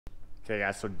Okay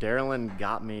guys, so Darylyn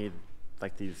got me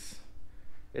like these,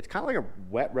 it's kind of like a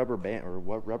wet rubber band, or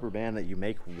what rubber band that you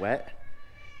make wet.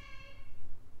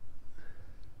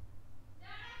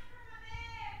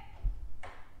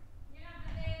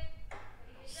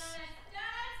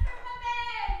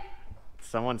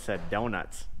 Someone said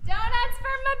donuts. Donuts for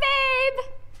my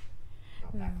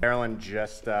babe! Darylyn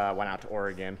just went out to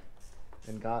Oregon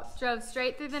and drove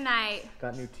straight through the night.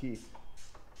 Got new teeth.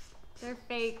 They're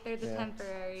fake, they're the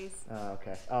temporaries. Oh,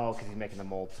 okay. Oh, because he's making the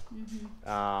molds.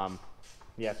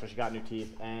 Yeah, so she got new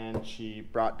teeth and she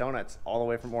brought donuts all the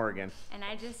way from Oregon. And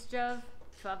I just drove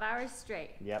 12 hours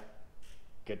straight. Yep.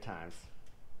 Good times.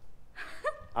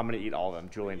 I'm going to eat all of them.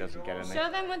 Julian doesn't get in there.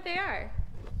 Show them what they are.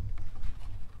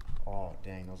 Oh,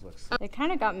 dang, those look so. They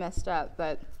kind of got messed up,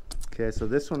 but. Okay, so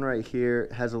this one right here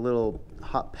has a little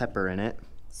hot pepper in it.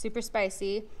 Super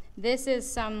spicy. This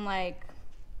is some like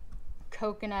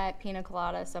coconut pina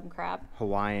colada, some crap.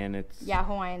 Hawaiian, it's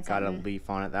Hawaiian got something. a leaf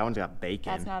on it. That one's got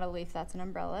bacon. That's not a leaf, that's an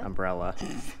umbrella. Umbrella.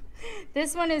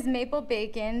 This one is maple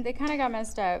bacon. They kind of got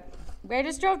messed up. I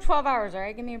just drove 12 hours, all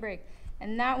right? Give me a break.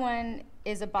 And that one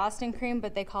is a Boston cream,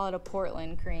 but they call it a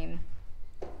Portland cream.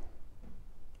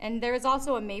 And there was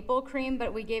also a maple cream,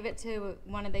 but we gave it to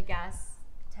one of the gas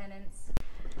tenants.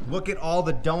 Look at all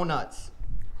the donuts.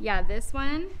 Yeah, this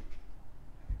one.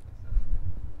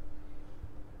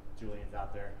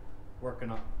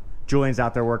 Julian's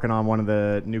out there working on one of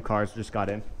the new cars just got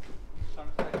in.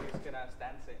 Sometimes he's gonna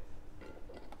stance it.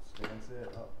 Stance it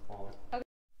up, fall. Okay.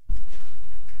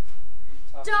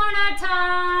 Donut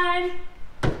time!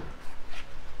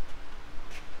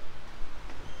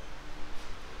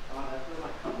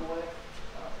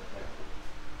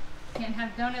 Can't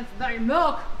have donuts without your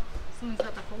milk. Someone's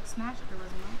got the Hulk smash if there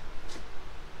wasn't milk.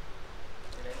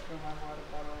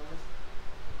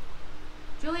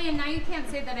 Julian, now you can't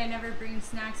say that I never bring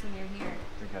snacks when you're here.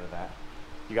 Drink out of that.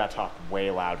 You gotta talk way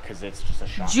loud because it's just a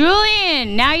shock.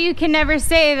 Julian, now you can never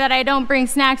say that I don't bring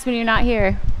snacks when you're not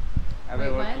here. I've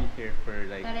been working here for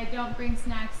like... That I don't bring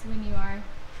snacks when you are.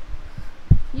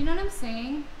 You know what I'm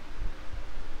saying?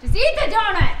 Just eat the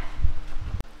donut!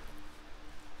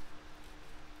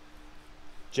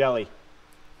 Jelly.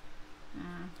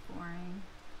 Boring.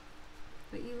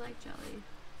 But you like jelly.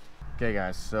 Okay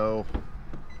guys, so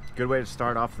good way to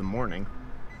start off the morning.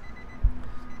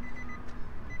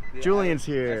 Yeah, Julian's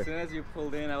here. As soon as you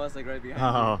pulled in, I was like right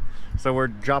behind you. So we're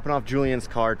dropping off Julian's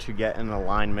car to get an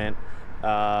alignment.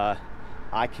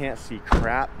 I can't see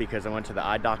crap because I went to the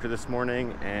eye doctor this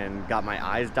morning and got my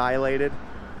eyes dilated.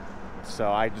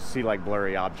 So I just see like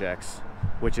blurry objects,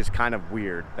 which is kind of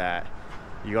weird that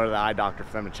you go to the eye doctor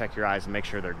for them to check your eyes and make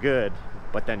sure they're good,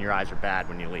 but then your eyes are bad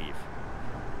when you leave.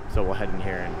 So we'll head in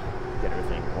here and get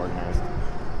everything organized.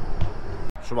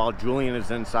 So while Julian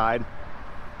is inside,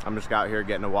 I'm just out here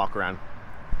getting a walk around,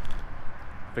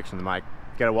 fixing the mic,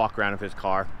 get a walk around of his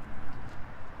car.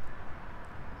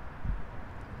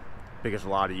 Because a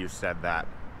lot of you said that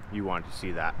you wanted to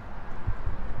see that.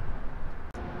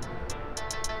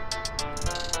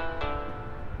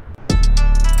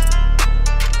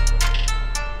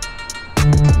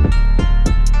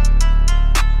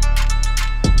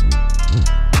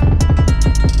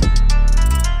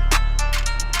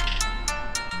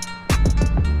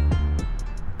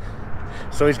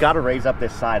 So he's got to raise up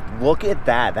this side. Look at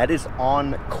that. That is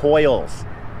on coils.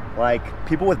 Like,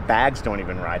 people with bags don't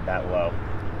even ride that low.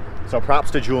 So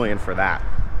props to Julian for that.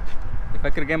 If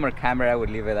I could get more camera, I would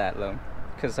leave it that low.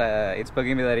 Because it's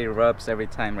bugging me that it rubs every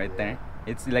time right there.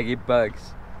 It's like it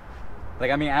bugs. Like,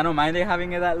 I mean, I don't mind it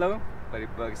having it that low, but it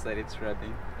bugs that it's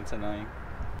rubbing. It's annoying.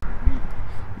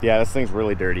 Yeah, this thing's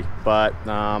really dirty. But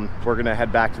we're going to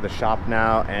head back to the shop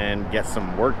now and get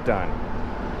some work done.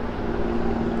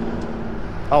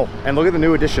 Oh, and look at the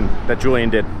new addition that Julian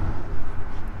did.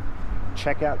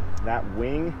 Check out that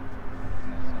wing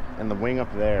and the wing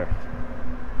up there.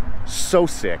 So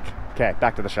sick. Okay,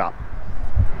 back to the shop.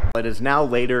 It is now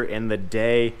later in the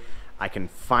day. I can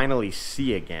finally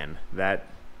see again. That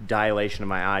dilation of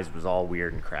my eyes was all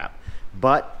weird and crap.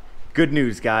 But good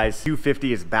news, guys.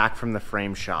 Q50 is back from the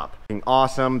frame shop.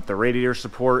 Awesome. The radiator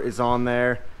support is on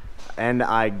there. And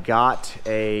I got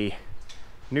a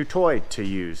new toy to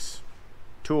use.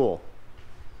 A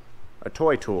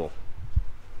toy tool.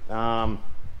 My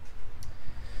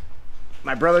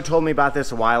brother told me about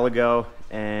this a while ago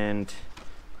and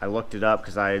I looked it up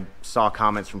because I saw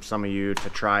comments from some of you to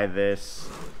try this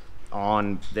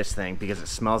on this thing because it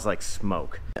smells like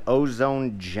smoke.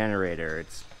 Ozone generator.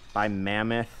 It's by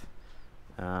Mammoth.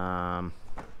 Don't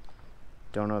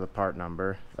know the part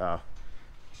number. Oh,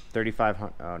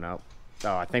 3,500. Oh no.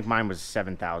 Oh, I think mine was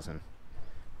 7,000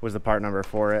 was the part number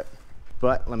for it.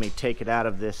 But let me take it out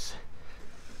of this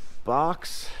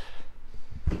box,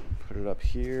 put it up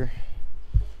here.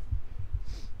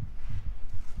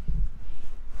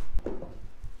 That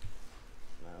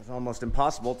was almost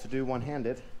impossible to do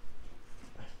one-handed.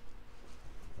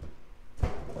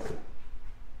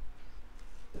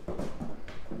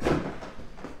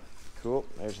 Cool,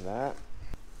 there's that.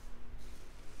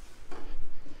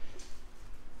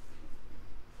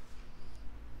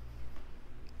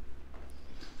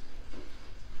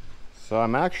 So I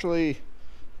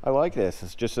like this.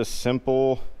 It's just a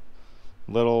simple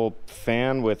little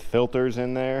fan with filters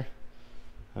in there.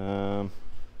 And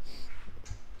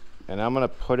I'm gonna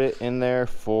put it in there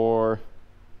for,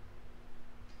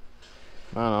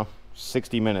 I don't know,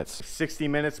 60 minutes. 60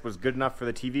 minutes was good enough for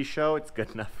the TV show. It's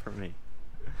good enough for me.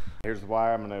 Here's the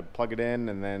wire. I'm gonna plug it in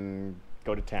and then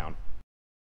go to town.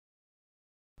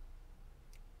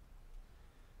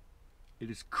 It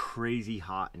is crazy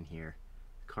hot in here.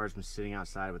 The car's been sitting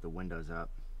outside with the windows up.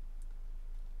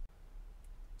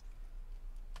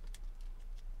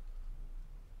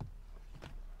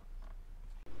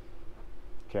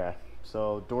 Okay,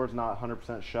 so door's not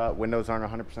 100% shut, windows aren't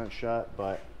 100% shut,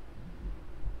 but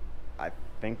I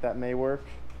think that may work.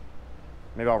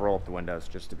 Maybe I'll roll up the windows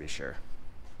just to be sure.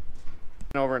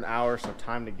 Been over an hour, so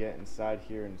time to get inside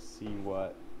here and see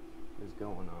what is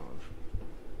going on.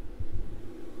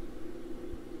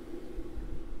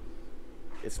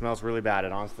 It smells really bad.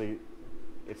 It honestly,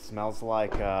 it smells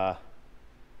like a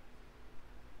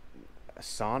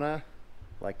sauna,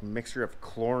 like mixture of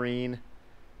chlorine,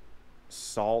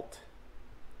 salt,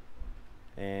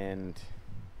 and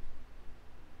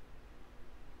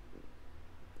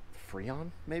Freon,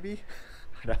 maybe?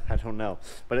 I don't know,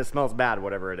 but it smells bad,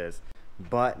 whatever it is.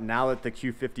 But now that the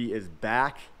Q50 is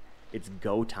back, it's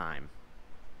go time.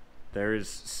 There's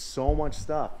so much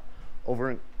stuff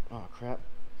over in, oh crap.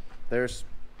 Just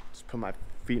put my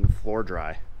feet in floor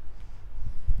dry.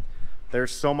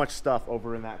 There's so much stuff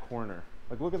over in that corner.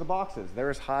 Like, look at the boxes. They're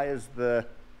as high as the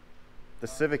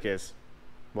Civic is.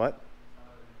 What?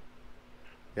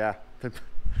 Yeah,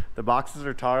 the boxes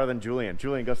are taller than Julian.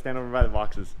 Julian, go stand over by the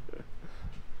boxes.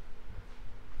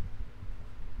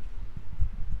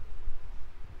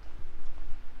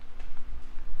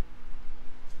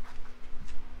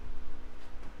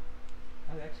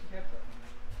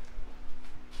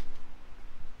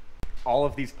 All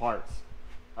of these parts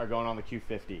are going on the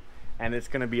Q50, and it's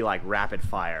going to be like rapid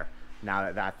fire now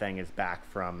that that thing is back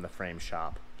from the frame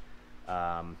shop.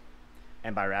 And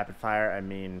by rapid fire, I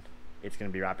mean it's going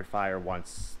to be rapid fire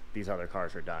once these other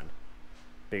cars are done,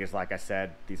 because like I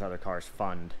said, these other cars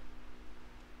fund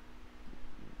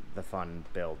the fun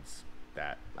builds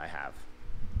that I have,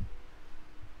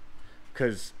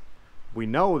 because we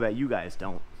know that you guys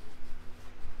don't.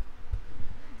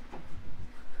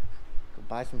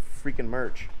 Buy some freaking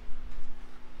merch.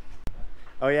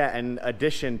 Oh yeah, in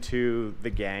addition to the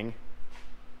gang,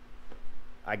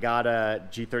 I got a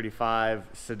G35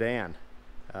 sedan.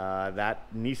 That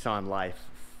Nissan life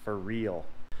for real.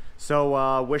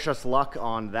 So wish us luck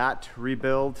on that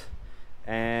rebuild,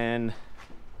 and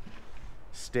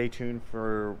stay tuned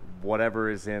for whatever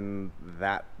is in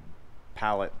that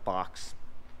pallet box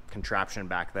contraption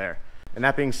back there. And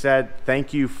that being said,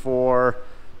 thank you for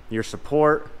your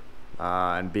support.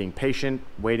 And being patient,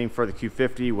 waiting for the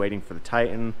Q50, waiting for the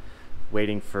Titan,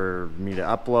 waiting for me to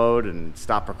upload and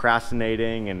stop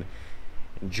procrastinating and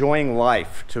enjoying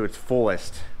life to its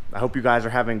fullest. I hope you guys are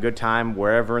having a good time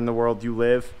wherever in the world you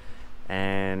live,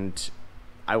 and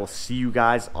I will see you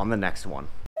guys on the next one.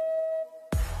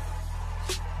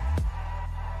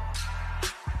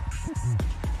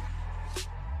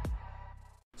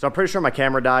 So I'm pretty sure my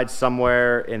camera died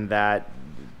somewhere in that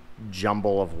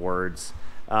jumble of words.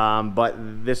 But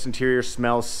this interior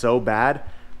smells so bad,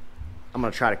 I'm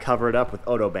gonna try to cover it up with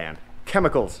Ozone.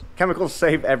 Chemicals. Chemicals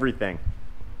save everything.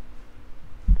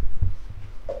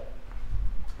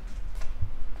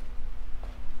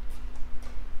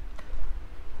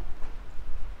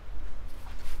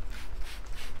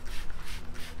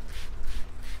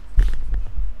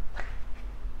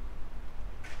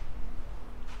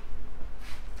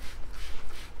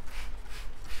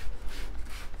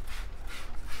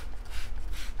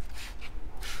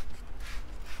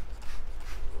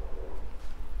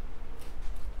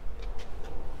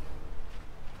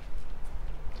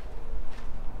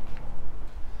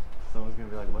 Someone's gonna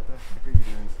be like, what the heck are you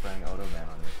doing spraying Ozone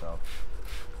on yourself?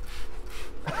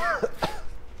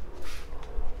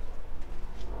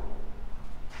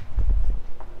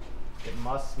 It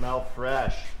must smell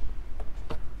fresh.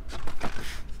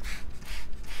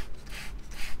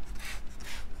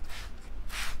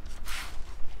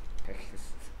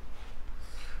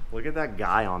 Look at that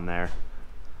guy on there.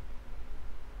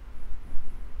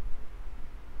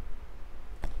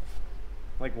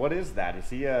 Like, what is that? Is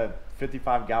he a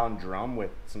 55-gallon drum with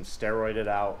some steroided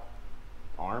out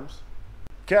arms?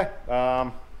 Okay,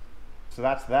 so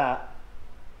that's that.